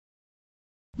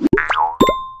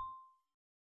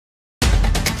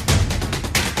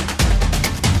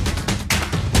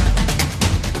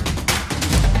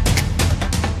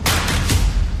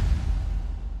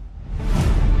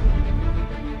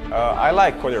I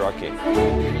like Codey Rocky.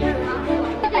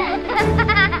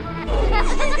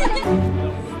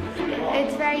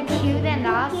 It's very cute and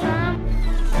awesome.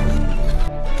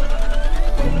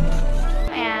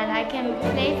 And I can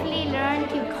playfully learn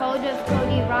to code with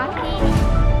Codey Rocky.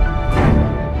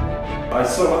 I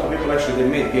saw a lot of people actually, they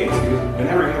made games, because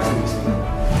whenever you have something.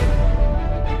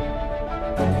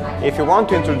 If you want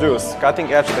to introduce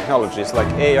cutting-edge technologies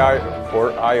like AI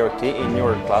or IoT in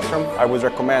your classroom, I would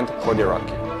recommend Codey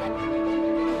Rocky.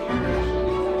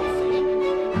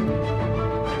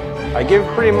 I give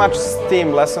pretty much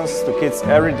STEAM lessons to kids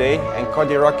every day, and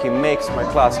Codey Rocky makes my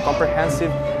class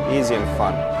comprehensive, easy and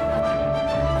fun.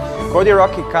 Codey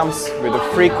Rocky comes with a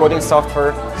free coding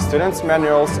software, students'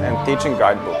 manuals and teaching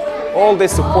guidebook. All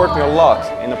this support me a lot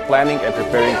in the planning and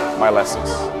preparing my lessons.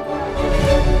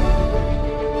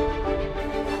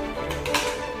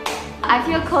 I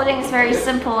feel coding is very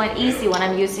simple and easy when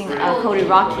I'm using Codey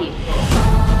Rocky.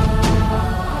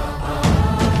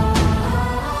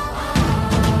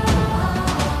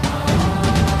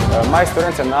 My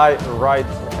students and I write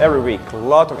every week a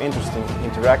lot of interesting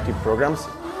interactive programs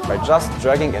by just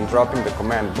dragging and dropping the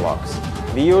command blocks.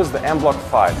 We use the mBlock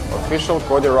 5, official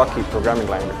Codey Rocky programming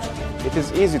language. It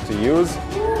is easy to use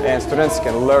and students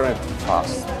can learn it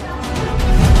fast.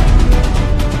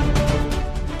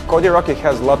 Codey Rocky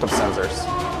has a lot of sensors,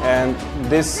 and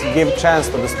this gives chance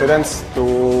to the students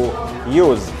to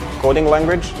use coding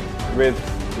language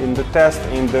in the test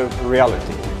in the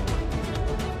reality.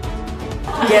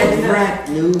 Get wrecked,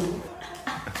 noob.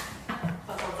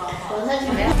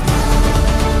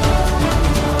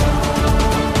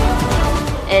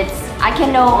 I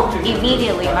can know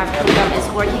immediately my program is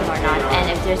working or not, and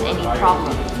if there's any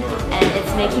problem, and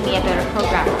it's making me a better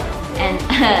programmer. And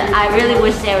I really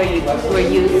wish they were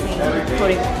using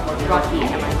Codey Rocky.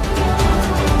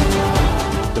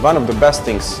 One of the best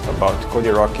things about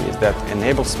Codey Rocky is that it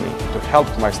enables me to help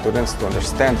my students to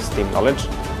understand STEAM knowledge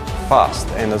fast,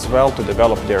 and as well to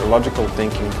develop their logical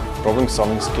thinking,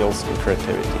 problem-solving skills and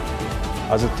creativity.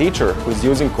 As a teacher who is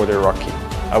using Codey Rocky,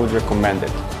 I would recommend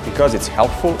it because it's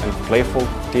helpful and playful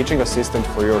teaching assistant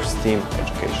for your STEAM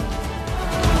education.